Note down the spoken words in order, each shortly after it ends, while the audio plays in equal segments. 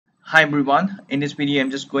Hi everyone, in this video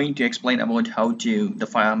I'm just going to explain about how to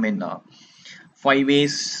define 5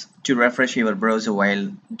 ways to refresh your browser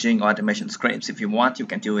while doing automation scripts. If you want, you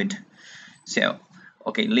can do it. So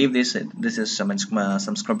okay, leave this. This is some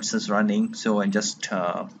scripts is running. So I'm just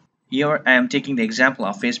here I am taking the example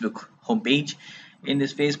of Facebook homepage. In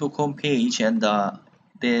this Facebook homepage, and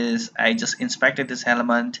this I just inspected this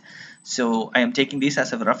element. So I am taking this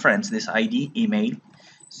as a reference, this ID email.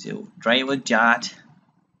 So driver dot.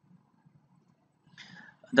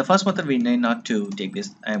 The first method we need not to take this.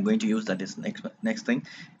 I am going to use that is next thing.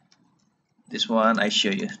 This one I show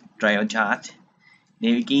you. Driver chart,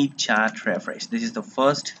 navigate chart refresh. This is the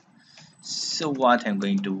first. So what I'm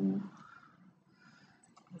going to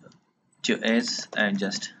do is I'm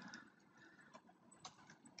just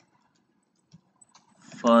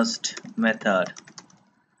first method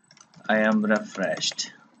I am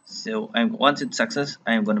refreshed. So once it's success,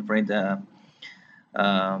 I'm going to print the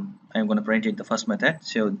I'm going to print it the first method.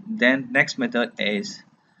 So then next method is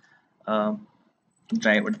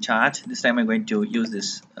driver chart. This time I'm going to use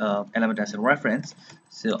this element as a reference.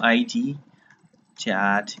 So ID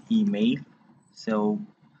chat email. So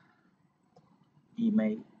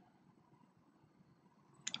email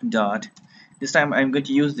dot. This time I'm going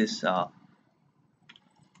to use this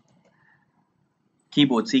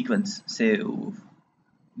keyboard sequence. So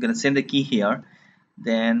I'm gonna send the key here,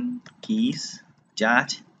 then keys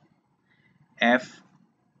dot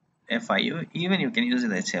FIU. Even you can use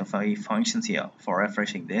it as FIU functions here for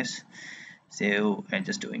refreshing this. So I'm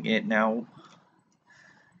just doing it now.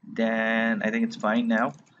 Then I think it's fine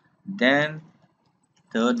now. Then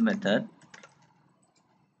third method,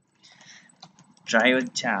 driver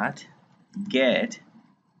chat get,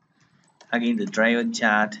 again the driver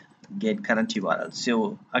chat get current URL.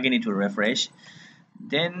 So again it will refresh.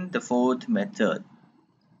 Then the fourth method,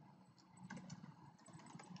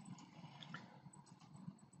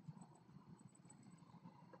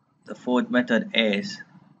 is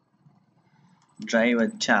driver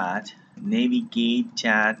chat navigate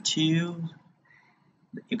chat to,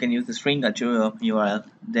 you can use the string or to URL.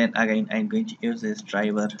 Then again I'm going to use this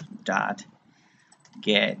driver dot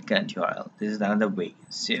get current URL. This is another way.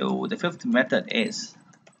 So the fifth method is,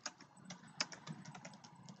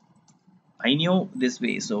 I know this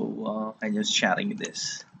way, so I'm just sharing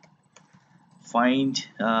this. Find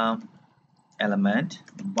element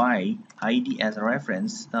by ID as a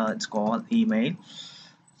reference. It's called email.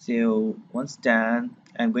 So once done,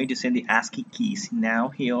 I'm going to send the ASCII keys. Now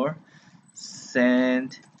here,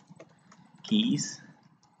 send keys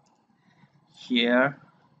here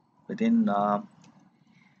within that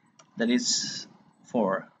is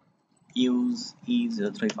for use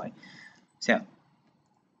E035. So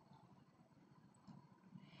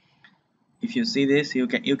if you see this, you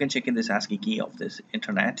can check in this ASCII key of this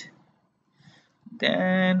internet.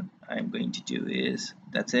 Then I'm going to do is,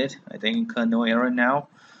 that's it. I think no error now.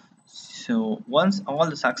 So once all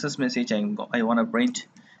the success message I want to print,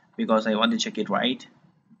 because I want to check it right.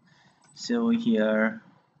 So here,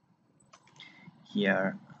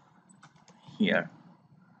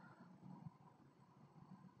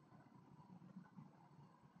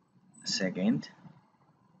 second,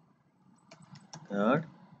 third,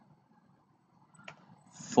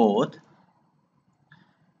 fourth,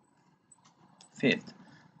 fifth.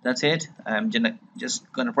 That's it. I'm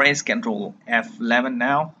just gonna press Ctrl F11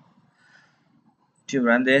 now to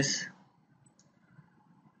run this.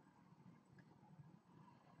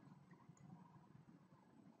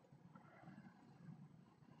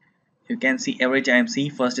 You can see every time, see,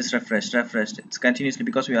 first is refreshed. It's continuously,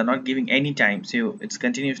 because we are not giving any time, so it's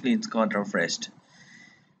continuously, it's got refreshed.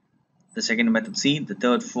 The second method, see, the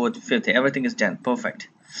third, fourth, fifth, everything is done perfect.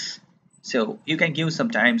 So you can give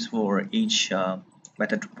some times for each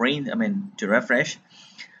method to print, to refresh,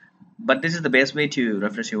 but this is the best way to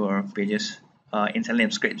refresh your pages in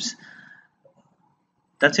SELENIUM Scripts.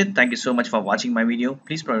 That's it. Thank you so much for watching my video.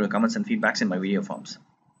 Please provide your comments and feedbacks in my video forms.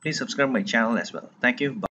 Please subscribe my channel as well. Thank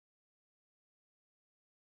you. Bye.